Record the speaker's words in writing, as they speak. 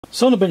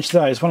So on the bench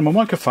today is one of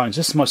my microphones.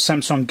 This is my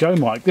Samson Go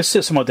Mic. This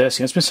sits on my desk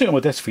and it's been sitting on my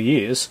desk for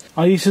years.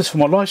 I use this for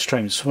my live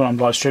streams. When I'm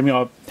live streaming,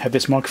 I have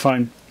this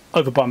microphone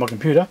over by my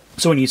computer.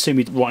 So when you see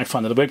me right in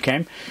front of the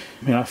webcam,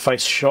 you know,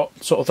 face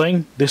shot sort of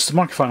thing, this is the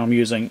microphone I'm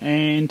using.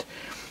 And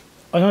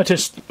I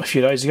noticed a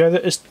few days ago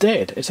that it's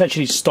dead. It's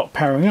actually stopped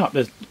powering up.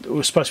 There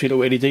was supposed to be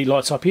little LED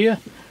lights up here,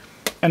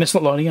 and it's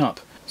not lighting up.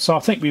 So I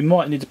think we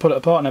might need to pull it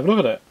apart and have a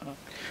look at it.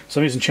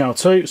 So I'm using channel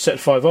 2, set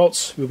 5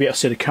 volts. We'll be able to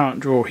see the current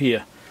draw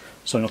here.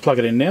 So I'm going to plug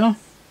it in now.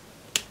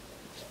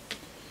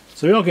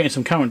 So we are getting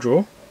some current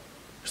draw.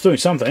 It's doing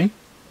something.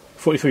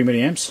 43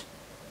 milliamps.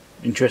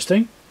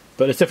 Interesting.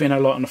 But there's definitely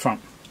no light on the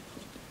front.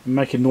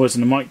 Making noise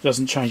in the mic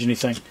doesn't change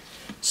anything.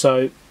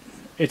 So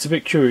it's a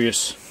bit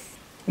curious.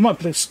 I might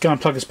go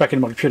and plug this back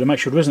into my computer, make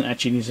sure there isn't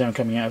actually any sound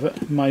coming out of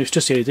it. Maybe it's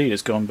just the LED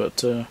that's gone,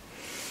 but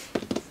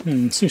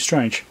it seems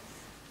strange.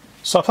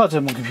 So I plugged it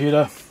in my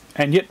computer,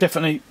 and yet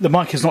definitely the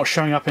mic is not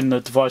showing up in the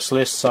device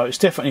list, so it's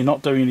definitely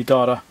not doing any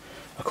data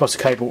across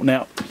the cable.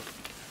 Now,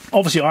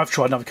 obviously I've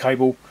tried another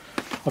cable.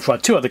 I've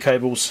tried 2 other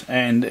cables,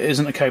 and it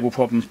isn't a cable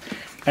problem.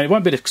 And it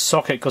won't be the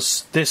socket,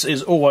 because this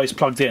is always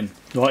plugged in.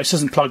 Right? It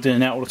isn't plugged in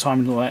and out all the time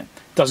and all that.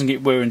 It doesn't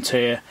get wear and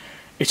tear.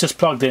 It's just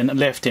plugged in and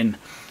left in.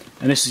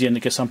 And this is the end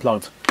that gets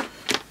unplugged.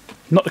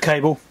 Not the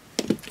cable,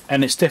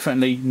 and it's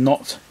definitely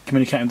not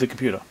communicating with the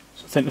computer.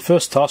 So I think the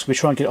first task will be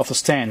try and get it off the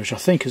stand, which I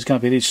think is going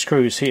to be these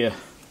screws here.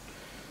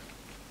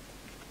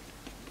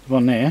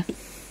 One there.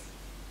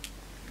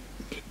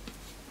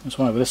 There's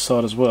one over this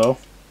side as well.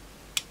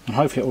 And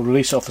hopefully it will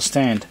release it off the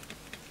stand.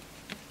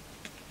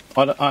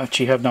 I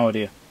actually have no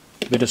idea.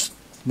 We're just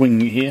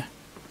winging it here.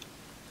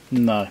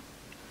 No.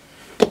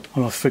 I'm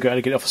going to figure out how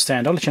to get it off the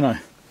stand. I'll let you know.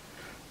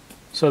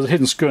 So there's a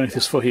hidden screw underneath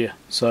this foot here.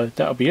 So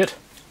that'll be it.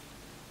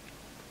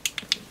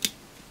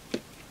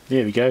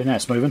 There we go. Now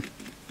it's moving.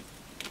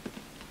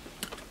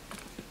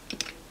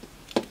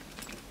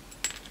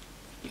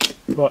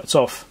 Right, it's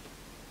off.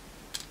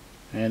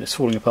 And it's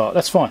falling apart.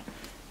 That's fine.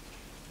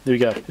 There we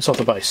go. It's off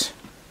the base.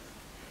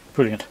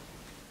 Brilliant.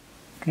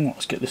 Well,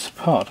 let's get this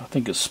apart. I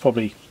think it's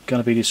probably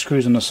going to be these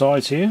screws on the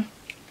sides here.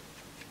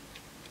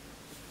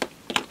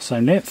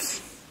 Same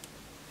depth.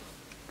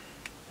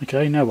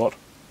 Okay, now what?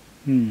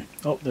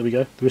 Oh, there we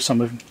go. There is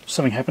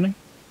something happening.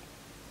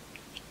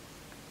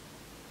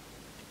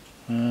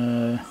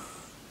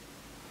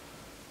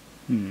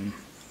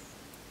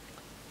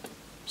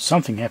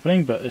 Something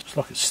happening, but it's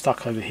like it's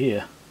stuck over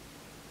here.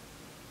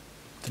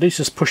 Do these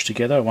just push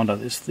together? I wonder.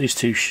 These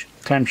 2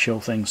 clamshell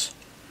things.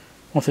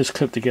 What if they're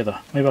clipped together?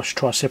 Maybe I should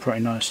try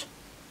separating those.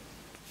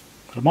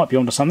 But I might be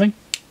onto something.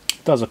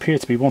 It does appear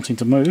to be wanting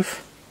to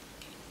move.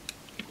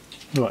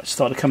 Right, it's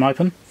starting to come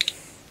open.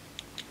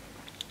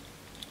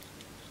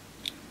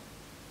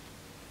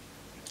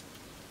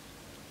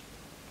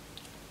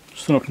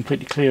 Still not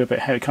completely clear about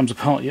how it comes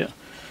apart yet.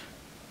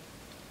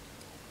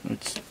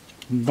 It's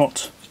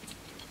not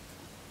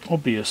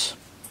obvious.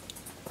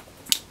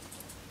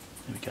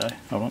 There we go.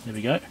 Hold on, there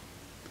we go.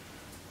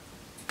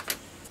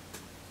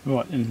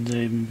 Right, and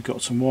then we've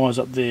got some wires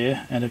up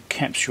there and a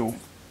capsule.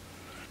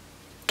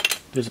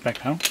 There's the back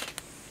panel.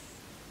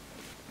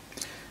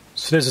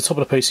 So there's the top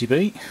of the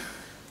PCB.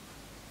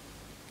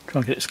 Try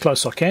and get it as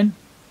close as I can.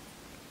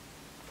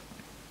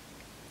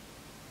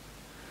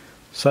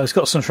 So it's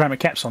got some ceramic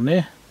caps on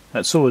there.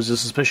 That's always a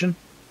suspicion.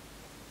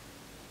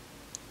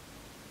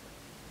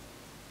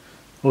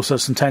 Also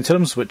some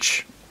tantalums,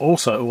 which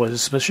also always a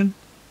suspicion.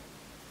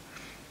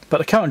 But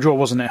the current draw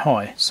wasn't that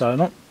high, so I'm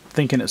not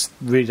thinking it's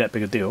really that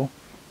big a deal.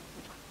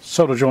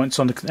 Solder joints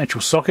on the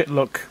actual socket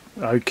look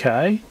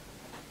okay.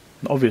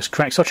 An obvious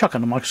cracks. I'll chuck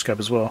on the microscope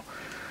as well.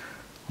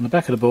 On the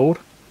back of the board,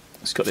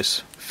 it's got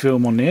this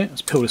film on there.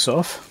 Let's peel this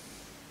off.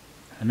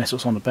 And that's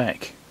what's on the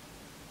back.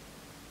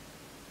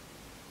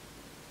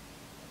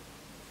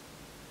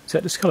 Is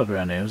that discoloured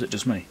around there, or is it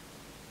just me?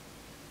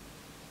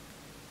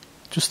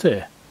 Just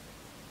there.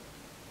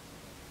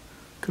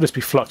 Could this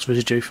be flux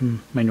residue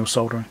from manual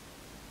soldering?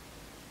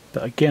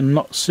 But again,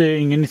 not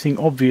seeing anything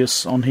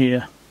obvious on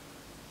here.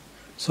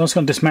 So I'm just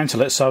going to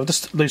dismantle it. So I've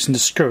just loosened the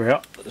screw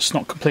out. It's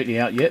not completely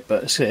out yet,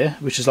 but it's there,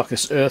 which is like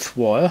this earth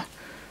wire.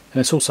 And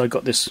it's also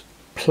got this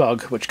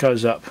plug which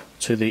goes up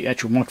to the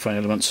actual microphone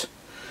elements.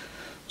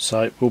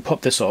 So we'll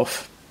pop this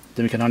off.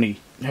 Then we can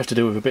only have to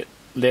do with a bit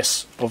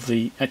less of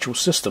the actual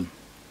system.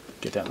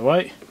 Get that out of the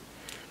way.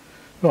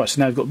 Right, so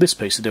now we've got this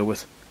piece to deal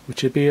with,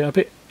 which would be a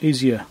bit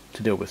easier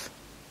to deal with.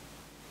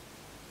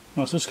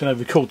 Right, so I'm just going to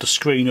record the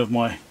screen of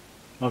my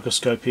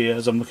microscope here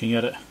as I'm looking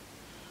at it.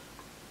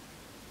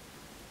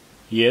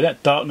 Yeah,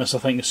 that darkness I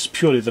think is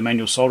purely the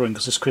manual soldering,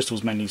 because this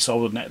crystal's manually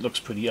soldered and that looks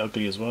pretty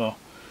ugly as well.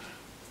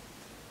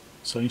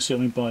 So you can see what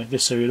I mean by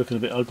this area looking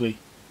a bit ugly.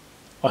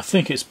 I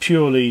think it's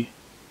purely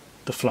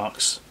the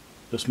flux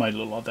that's made it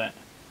look like that.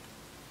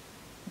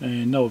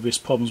 And no obvious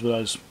problems with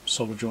those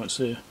solder joints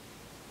there.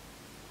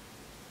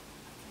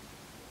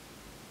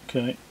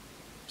 Okay,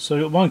 so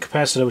we've got one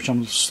capacitor which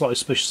I'm slightly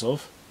suspicious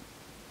of.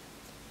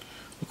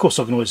 Of course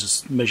I can always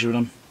just measure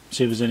them,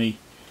 see if there's any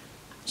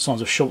signs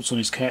of shorts on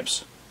these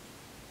caps,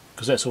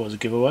 because that's always a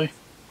giveaway.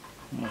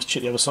 Let's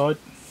check the other side.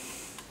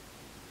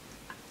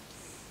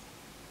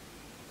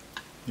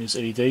 There's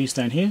LEDs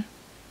down here,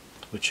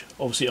 which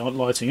obviously aren't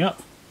lighting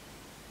up.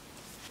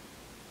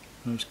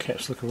 Those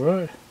caps look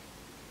alright.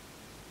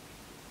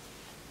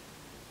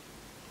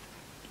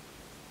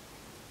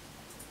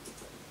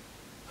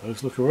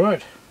 Those look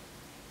alright.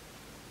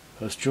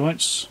 Those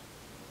joints,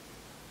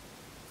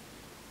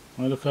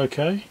 they look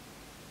okay.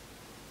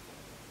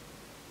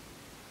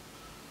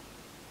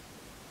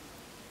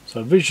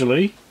 So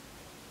visually,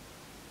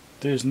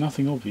 there's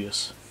nothing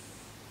obvious.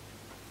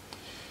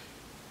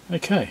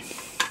 Okay,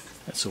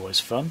 that's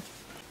always fun.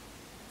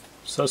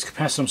 So this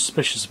capacitor I'm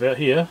suspicious about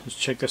here. Let's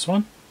check this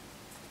one.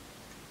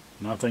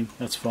 Nothing,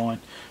 that's fine.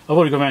 I've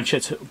already gone around and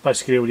checked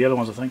basically all the other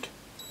ones, I think.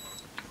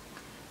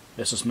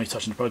 That's just me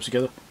touching the probes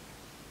together.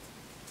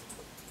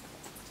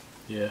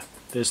 Yeah,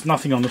 there's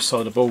nothing on this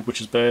side of the board,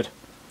 which is bad.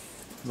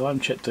 I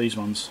haven't checked these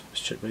ones.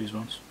 Let's check these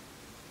ones.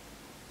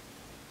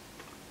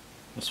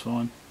 That's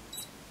fine.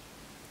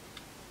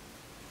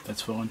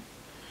 That's fine.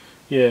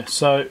 Yeah,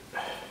 so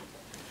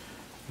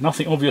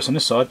nothing obvious on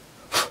this side,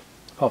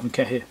 apart from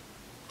cat hair.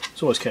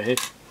 It's always cat hair.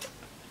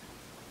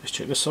 Let's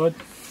check this side.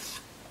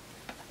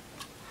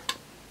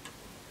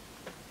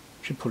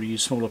 Should probably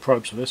use smaller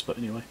probes for this, but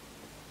anyway,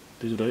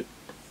 these will do.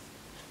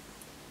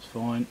 It's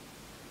fine.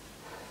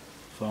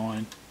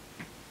 Fine.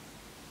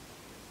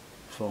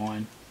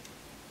 Fine.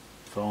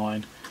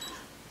 Fine.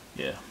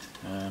 Yeah.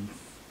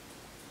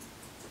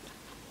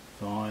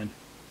 Fine.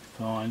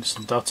 Fine.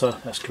 Some data,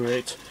 that's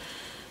correct.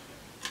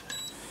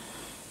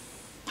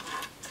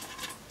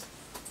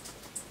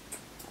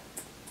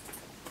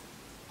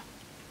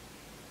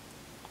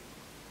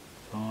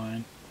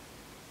 Fine.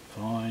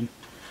 Fine.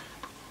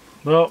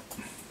 Well,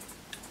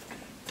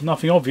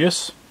 nothing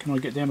obvious. Can I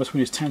get down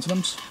between these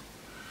tantalums?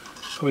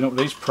 Probably not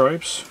with these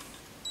probes.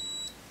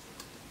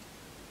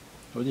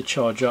 But we did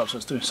charge up, so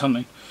it's doing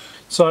something.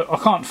 So I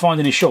can't find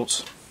any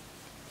shorts.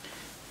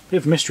 Bit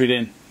of mystery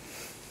then.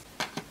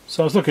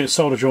 So I was looking at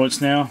solder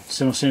joints now,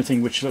 similar to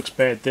anything which looks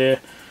bad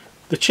there.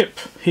 The chip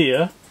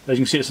here, as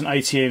you can see, it's an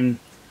ATM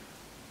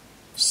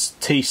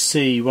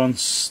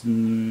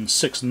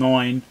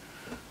TC169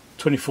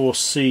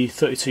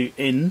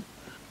 24C32N.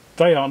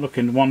 They aren't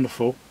looking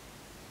wonderful.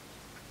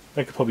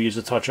 They could probably use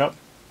a touch up.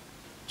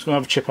 It's got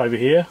another chip over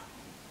here,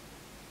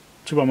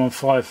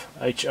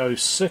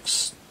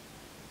 2115H06.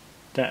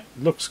 That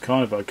looks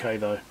kind of okay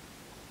though.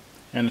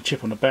 And a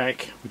chip on the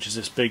back, which is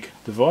this big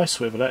device,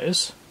 whatever that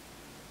is.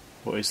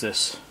 What is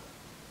this?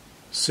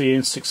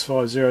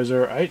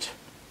 CN65008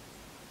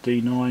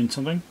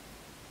 D9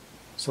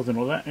 something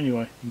like that.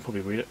 Anyway, you can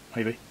probably read it,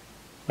 maybe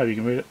you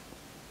can read it.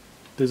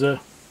 There's a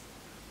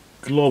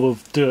glob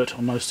of dirt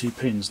on those two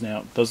pins.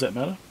 Now, does that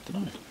matter?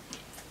 Don't know.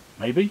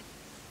 Maybe.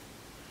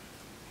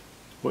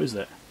 What is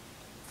that?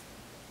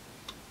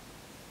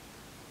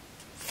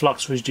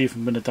 Flux residue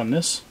from when I've done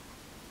this.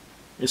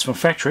 It's from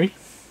factory,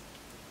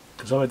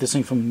 because I had this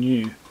thing from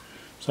new.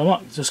 So I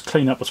might just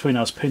clean up between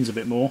those pins a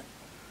bit more.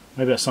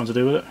 Maybe that's something to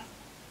do with it.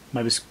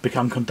 Maybe it's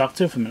become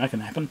conductive. I mean, that can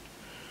happen.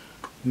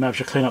 Maybe I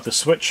should clean up the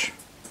switch.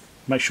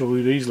 Make sure all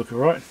these look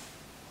alright.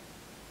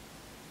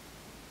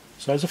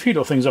 So there's a few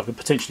little things I could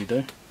potentially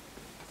do.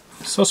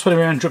 So I spin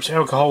around, drips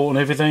alcohol and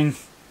everything,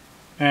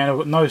 and I've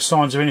got no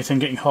signs of anything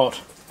getting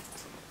hot.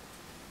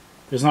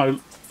 There's no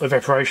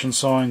evaporation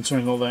signs or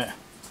anything like that.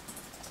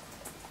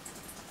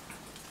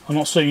 I'm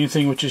not seeing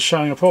anything which is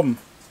showing a problem.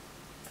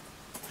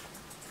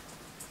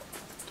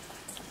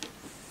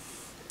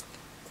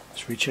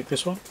 Let's recheck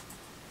this one.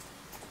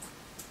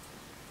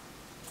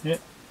 Yep,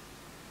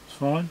 it's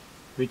fine.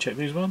 Recheck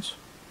these ones.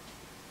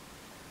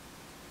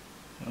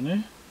 Down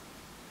there.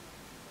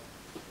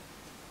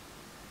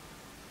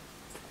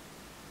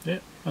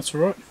 Yep, that's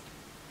alright.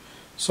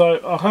 So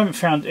I haven't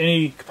found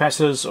any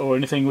capacitors or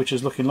anything which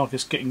is looking like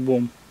it's getting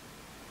warm.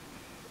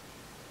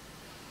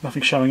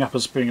 Nothing showing up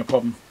as being a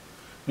problem.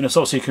 I mean, it's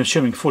obviously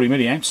consuming 40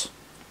 milliamps,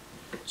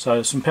 so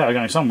there's some power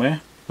going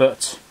somewhere,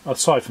 but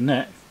aside from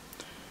that,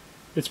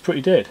 it's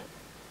pretty dead.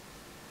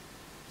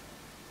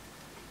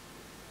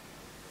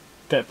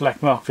 That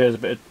black mark there is a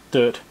bit of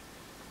dirt.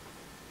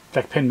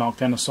 Black pen mark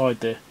down the side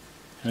there,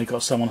 and you've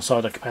got some on the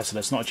side of the capacitor.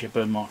 It's not actually a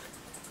burn mark,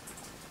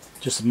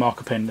 just a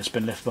marker pen that's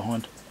been left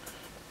behind.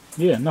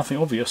 Yeah, nothing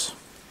obvious.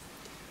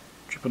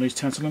 Trip on these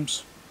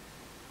tantalums.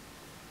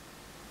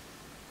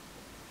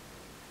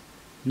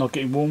 Not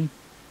getting warm.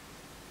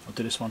 I'll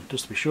do this one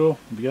just to be sure.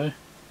 There we go.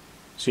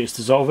 See, it's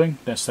dissolving.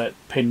 That's that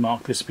pen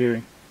mark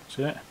disappearing.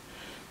 See that?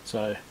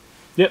 So,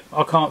 yep,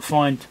 I can't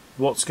find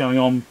what's going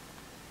on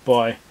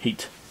by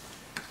heat,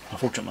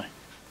 unfortunately.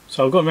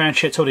 So I've got around and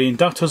checked all the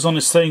inductors on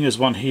this thing. There's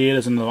one here,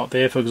 there's another up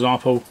there, for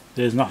example.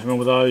 There's nothing wrong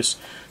with those.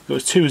 Got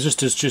two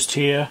resistors just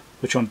here,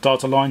 which are on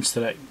data lines to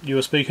that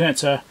USB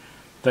connector.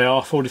 They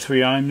are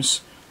 43 ohms.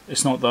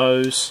 It's not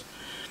those.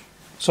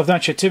 So I've now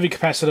checked every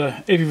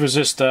capacitor, every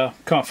resistor,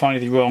 can't find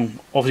anything wrong.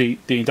 Obviously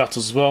the inductors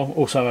as well,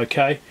 also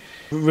okay.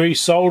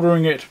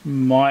 Resoldering it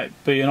might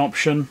be an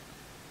option.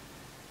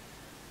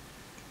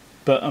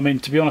 But I mean,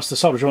 to be honest, the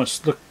solder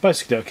joints look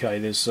basically okay.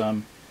 There's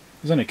only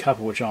a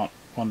couple which aren't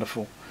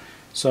wonderful.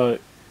 So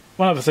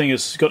one other thing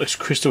is, got this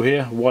crystal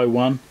here,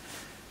 Y1.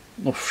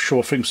 Not sure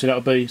what frequency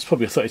that'll be. It's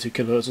probably a 32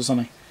 kilohertz or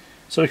something.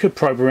 So we could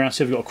probe around,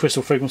 see if we've got a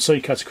crystal frequency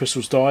in case the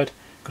crystal's died,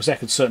 because that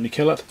could certainly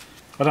kill it.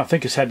 I don't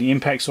think it's had any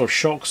impacts or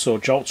shocks or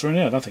jolts or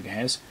anything. I don't think it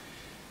has.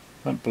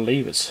 I don't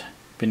believe it's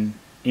been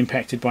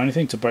impacted by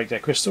anything to break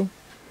that crystal.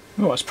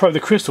 Well, let's probe the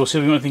crystal, see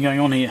if we've got anything going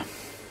on here.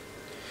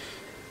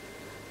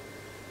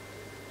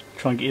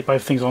 Try and get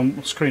both things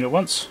on screen at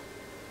once.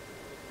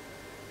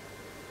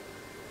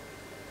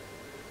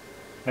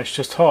 That's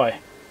just high.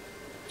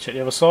 Check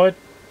the other side.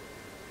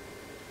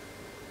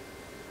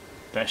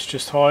 That's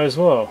just high as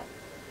well.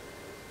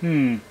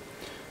 Seems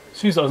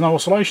like there's no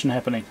oscillation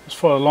happening. Let's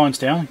follow the lines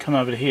down and come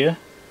over to here.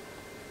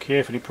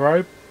 Carefully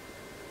probe.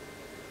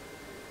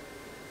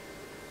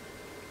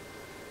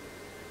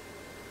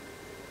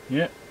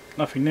 Yep,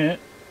 nothing there.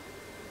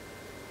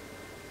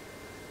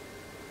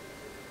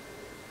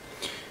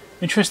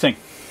 Interesting.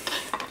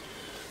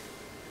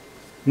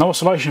 No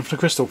oscillation for the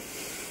crystal.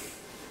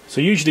 So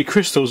usually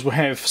crystals will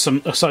have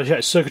some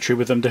associated circuitry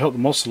with them to help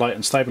them oscillate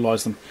and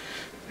stabilise them.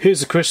 Here's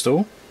the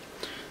crystal.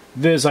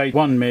 There's a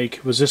 1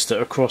 meg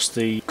resistor across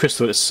the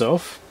crystal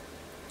itself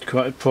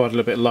to provide a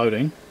little bit of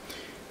loading.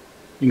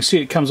 You can see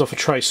it comes off a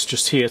trace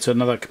just here to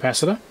another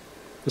capacitor.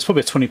 There's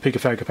probably a 20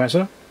 picofarad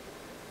capacitor.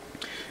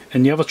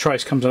 And the other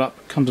trace comes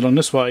along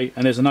this way,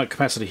 and there's another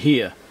capacitor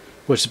here,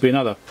 which would be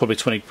another probably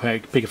 20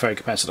 picofarad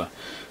capacitor.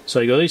 So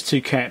you've got these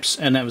two caps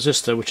and that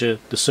resistor, which are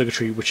the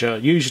circuitry which are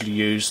usually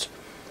used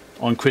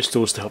on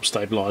crystals to help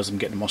stabilise them,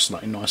 get them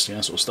oscillating nicely and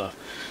that sort of stuff.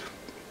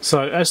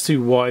 So as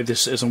to why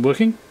this isn't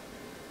working,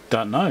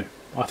 don't know.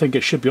 I think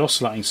it should be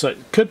oscillating, so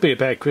it could be a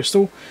bad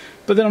crystal.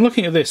 But then I'm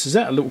looking at this, is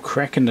that a little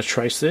crack in the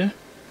trace there?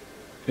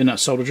 In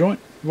that solder joint?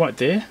 Right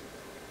there?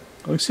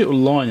 I can see a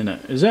little line in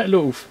it. Is that a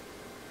little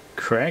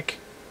crack?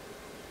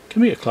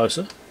 Can we get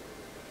closer?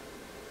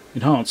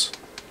 Enhance.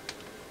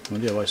 Well,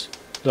 the other way's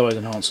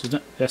enhance,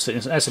 isn't it? That's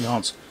it, that's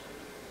enhance.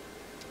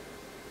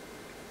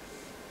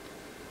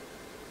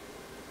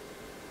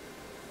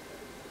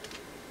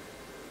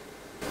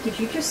 Did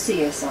you just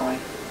CSI?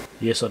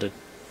 Yes, I did.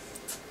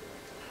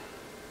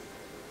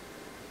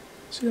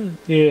 See,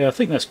 yeah, I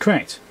think that's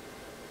cracked.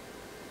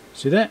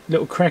 See that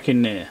little crack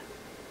in there?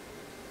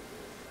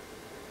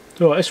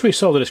 Alright, let's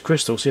resolder this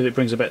crystal, see if it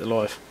brings it back to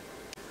life.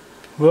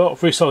 Well,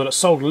 I've resoldered that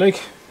solder leg.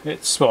 Well,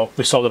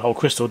 resoldered the whole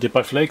crystal, did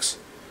both legs.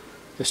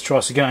 Let's try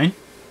this again.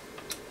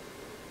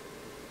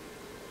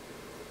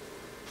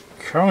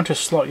 Current is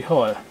slightly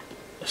higher.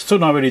 Still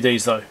no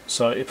LEDs though,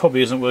 so it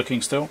probably isn't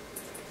working still.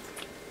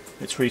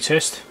 Let's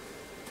retest.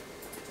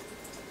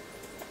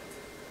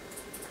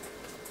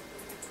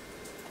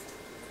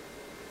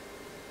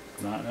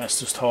 No, that's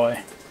just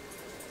high.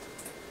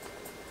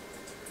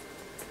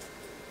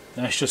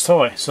 That's just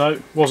high,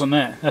 so wasn't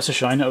that. That's a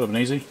shame, that would have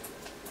been easy.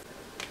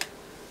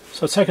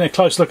 So taking a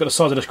close look at the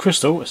side of this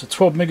crystal, it's a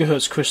 12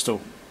 megahertz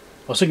crystal.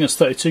 I was thinking it's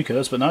 32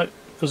 kHz, but no,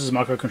 because it's a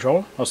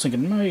microcontroller. I was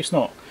thinking, no, it's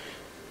not.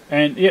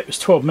 And yep, it's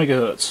 12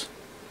 megahertz.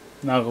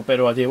 Now I've got a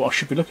better idea what I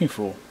should be looking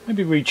for.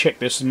 Maybe recheck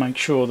this and make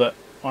sure that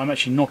I'm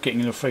actually not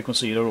getting the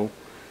frequency at all.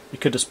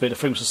 It could just be the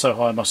frequency so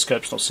high my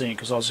scope's not seeing it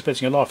because I was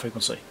expecting a live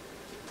frequency.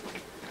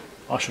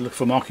 I should look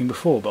for marking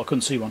before, but I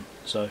couldn't see one.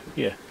 So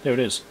yeah, there it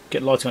is.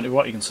 Get lighting on it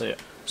right, you can see it.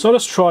 So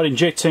let's try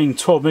injecting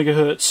 12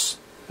 megahertz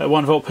at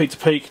 1 volt peak to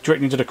peak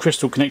directly into the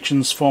crystal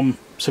connections from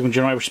signal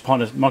generator, which is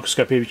behind the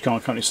microscope here, which you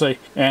can't currently see.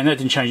 And that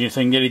didn't change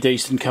anything. The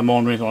LEDs didn't come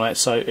on or anything like that.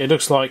 So it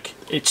looks like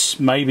it's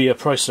maybe a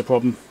processor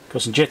problem,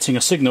 because injecting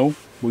a signal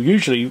will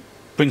usually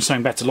bring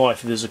something back to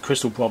life if there's a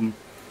crystal problem.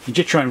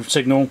 Inject your own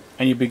signal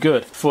and you'll be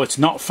good. For it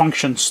to not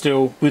function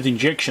still with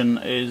injection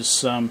is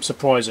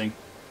surprising.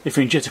 If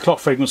you inject a clock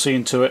frequency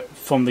into it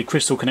from the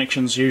crystal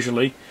connections,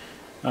 usually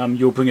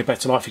you'll bring it back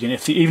to life again.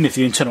 Even if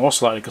the internal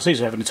oscillator, because these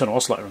have an internal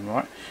oscillator on,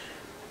 right?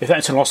 If that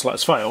internal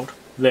oscillator's failed,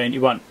 then it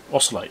won't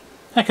oscillate.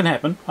 That can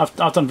happen. I've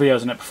done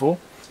videos on that before.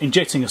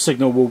 Injecting a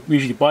signal will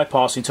usually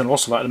bypass the internal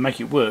oscillator and make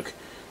it work,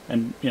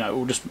 and you know it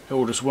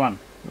will just run.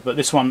 But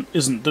this one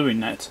isn't doing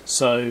that,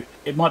 so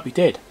it might be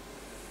dead.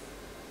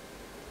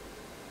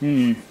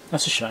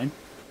 That's a shame.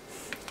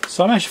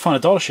 So I managed to find a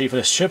data sheet for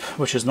this chip,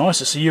 which is nice.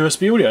 It's a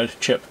USB audio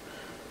chip,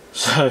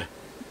 so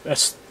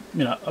that's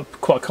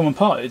quite a common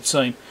part, it'd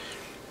seem.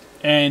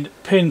 And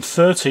pin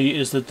 30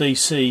 is the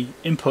DC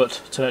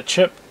input to that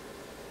chip,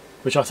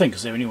 which I think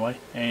is there anyway.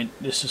 And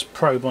this is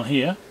probe on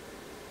here.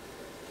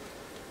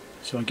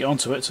 So I can get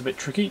onto it. It's a bit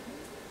tricky.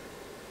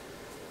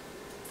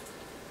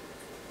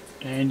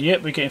 And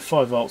yep, we're getting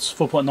 5 volts,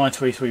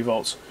 4.933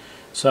 volts.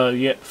 So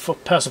yep,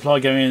 power supply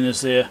going in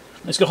is there.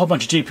 It's got a whole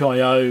bunch of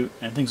GPIO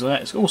and things like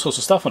that. It's got all sorts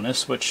of stuff on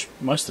this, which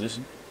most of this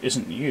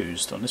isn't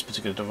used on this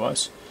particular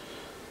device.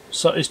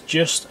 So it's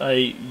just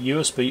a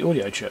USB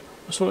audio chip.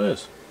 That's what it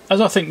is. As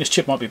I think this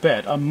chip might be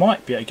bad, I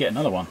might be able to get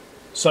another one.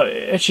 So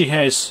it actually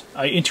has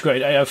a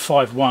integrated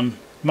 8051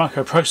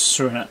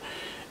 microprocessor in it,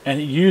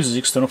 and it uses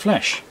external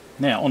flash.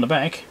 Now on the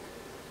back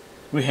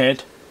we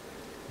had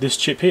this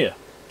chip here,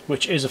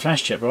 which is a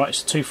flash chip, right?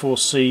 It's a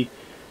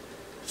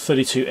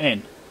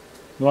 24C32N,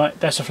 right?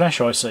 That's a flash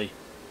IC.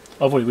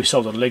 I've already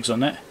resoldered the legs on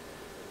that.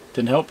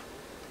 Didn't help.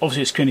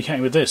 Obviously it's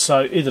communicating with this,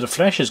 so either the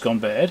flash has gone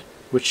bad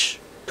which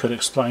could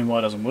explain why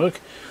it doesn't work.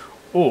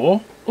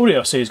 Or audio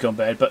IC has gone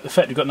bad, but the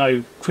fact you've got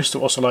no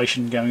crystal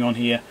oscillation going on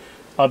here,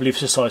 I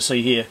believe it's this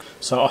IC here.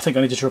 So I think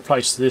I need to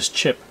replace this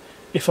chip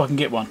if I can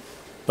get one.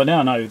 But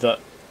now I know that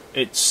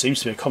it seems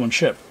to be a common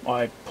chip,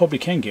 I probably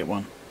can get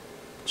one.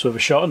 It's worth a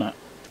shot, isn't it?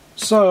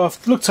 So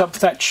I've looked up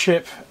that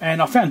chip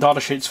and I found data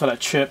sheets for that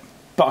chip,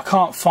 but I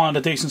can't find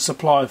a decent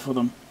supplier for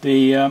them.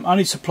 The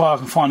only supplier I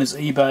can find is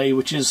eBay,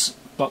 which is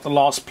like the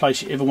last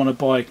place you ever want to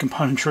buy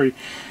componentry,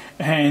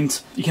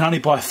 and you can only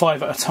buy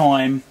 5 at a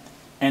time,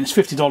 and it's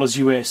 $50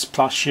 US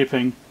plus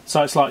shipping,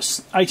 so it's like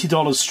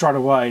 $80 straight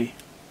away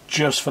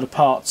just for the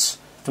parts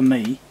for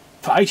me.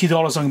 For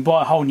 $80 I can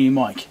buy a whole new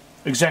mic,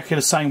 exactly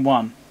the same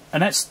one,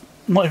 and that's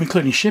not even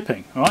including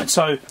shipping. Alright,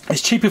 so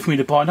it's cheaper for me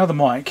to buy another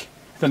mic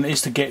than it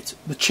is to get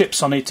the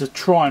chips I need to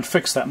try and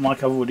fix that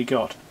mic I've already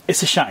got.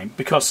 It's a shame,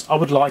 because I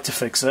would like to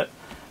fix it,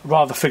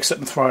 rather fix it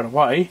than throw it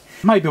away.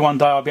 Maybe one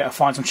day I'll be able to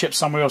find some chips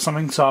somewhere or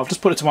something, so I'll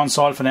just put it to one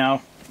side for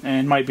now,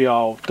 and maybe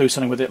I'll do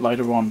something with it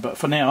later on. But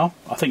for now,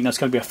 I think that's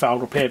going to be a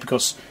failed repair,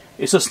 because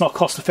it's just not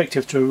cost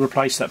effective to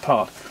replace that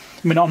part.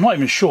 I mean, I'm not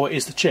even sure it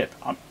is the chip.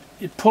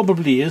 It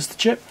probably is the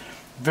chip,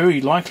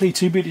 very likely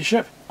to be the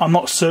chip. I'm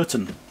not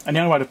certain, and the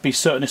only way to be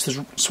certain is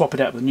to swap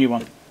it out with a new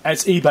one.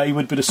 As eBay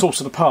would be the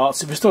source of the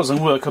parts, if it still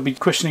doesn't work, I'll be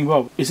questioning,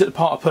 well, is it the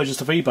part I purchased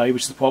off eBay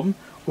which is the problem,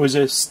 or is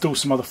there still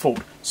some other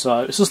fault? So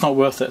it's just not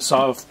worth it.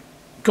 So I've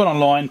gone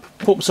online,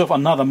 bought myself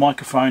another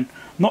microphone,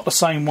 not the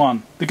same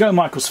one. The Go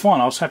Mic was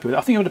fine, I was happy with it.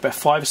 I think it was about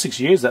 5 or 6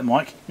 years, that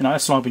mic. You know,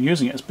 that's when I've been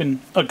using it. It's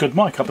been a good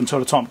mic up until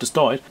the time it just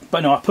died.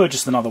 But no, I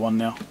purchased another one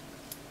now.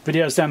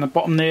 Videos down the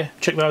bottom there,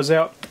 check those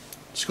out.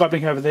 Subscribe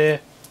link over there,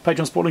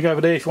 Patreon support link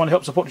over there if you want to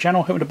help support the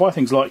channel. Help me to buy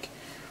things like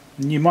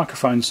new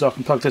microphones so I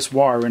can plug this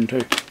wire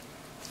into,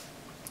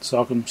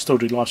 so I can still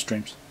do live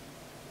streams.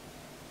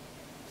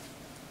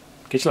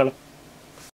 Catch you later.